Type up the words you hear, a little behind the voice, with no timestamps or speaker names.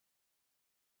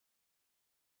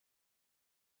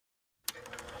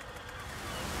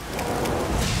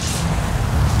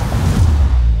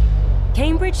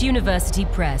Cambridge University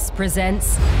Press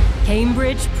presents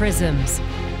Cambridge Prisms,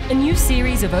 a new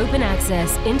series of open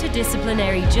access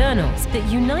interdisciplinary journals that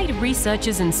unite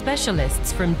researchers and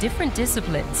specialists from different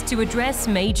disciplines to address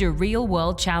major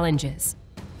real-world challenges.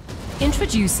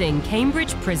 Introducing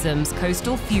Cambridge Prisms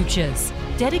Coastal Futures,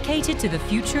 dedicated to the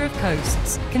future of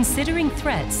coasts, considering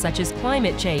threats such as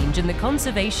climate change and the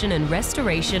conservation and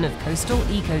restoration of coastal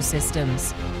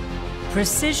ecosystems.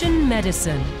 Precision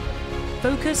medicine,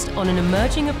 focused on an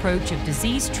emerging approach of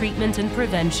disease treatment and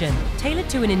prevention, tailored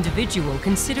to an individual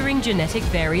considering genetic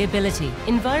variability,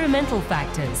 environmental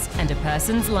factors, and a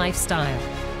person's lifestyle.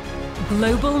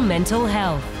 Global mental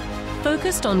health,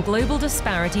 focused on global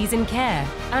disparities in care,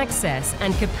 access,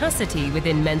 and capacity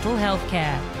within mental health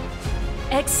care.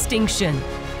 Extinction,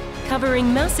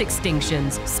 covering mass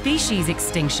extinctions, species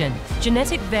extinction,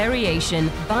 genetic variation,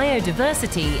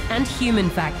 biodiversity, and human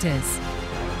factors.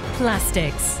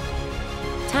 Plastics,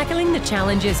 tackling the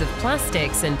challenges of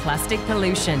plastics and plastic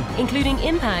pollution, including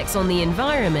impacts on the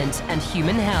environment and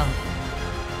human health.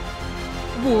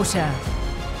 Water,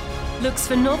 looks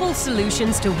for novel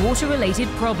solutions to water-related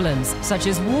problems such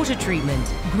as water treatment,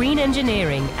 green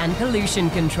engineering, and pollution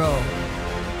control.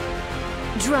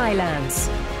 Drylands,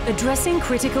 addressing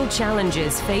critical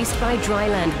challenges faced by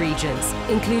dryland regions,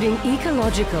 including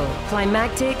ecological,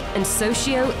 climatic, and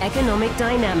socio-economic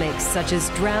dynamics such as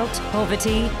drought,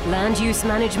 poverty, land use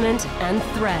management, and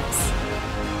threats.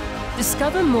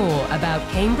 Discover more about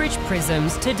Cambridge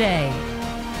Prisms today.